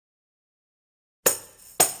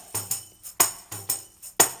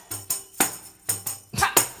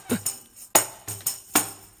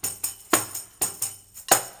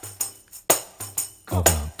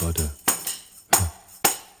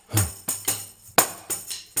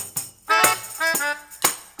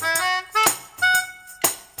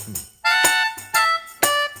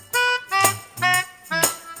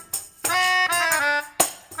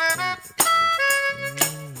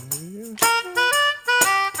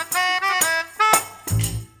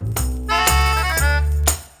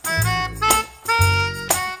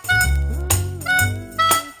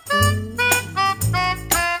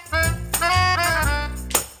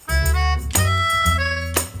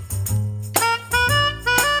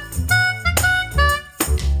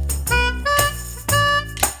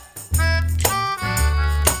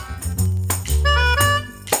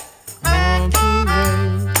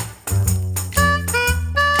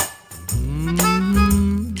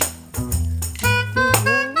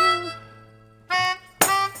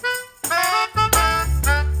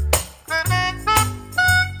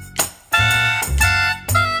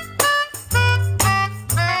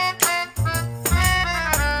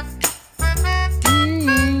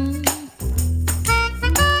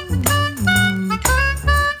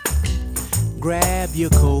your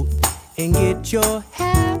coat and get your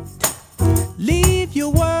hat. Leave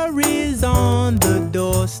your worries on the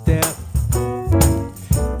doorstep.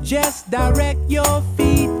 Just direct your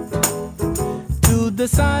feet to the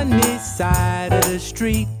sunny side of the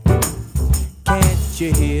street. Can't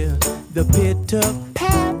you hear the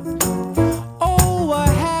pitter-pat? Oh, a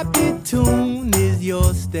happy tune is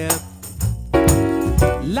your step.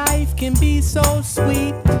 Life can be so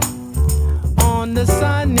sweet on the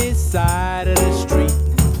sunny side of the street.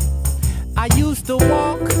 I used to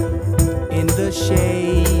walk in the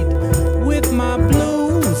shade with my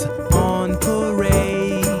blues on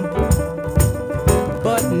parade.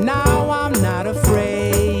 But now I'm not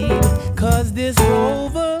afraid, 'cause this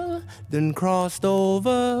rover done crossed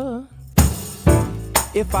over.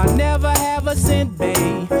 If I never have a cent,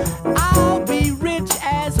 babe, I'll be rich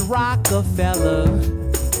as Rockefeller,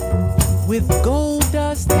 with gold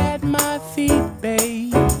dust at my feet,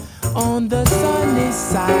 babe, on the sunny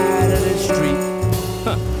side of the street.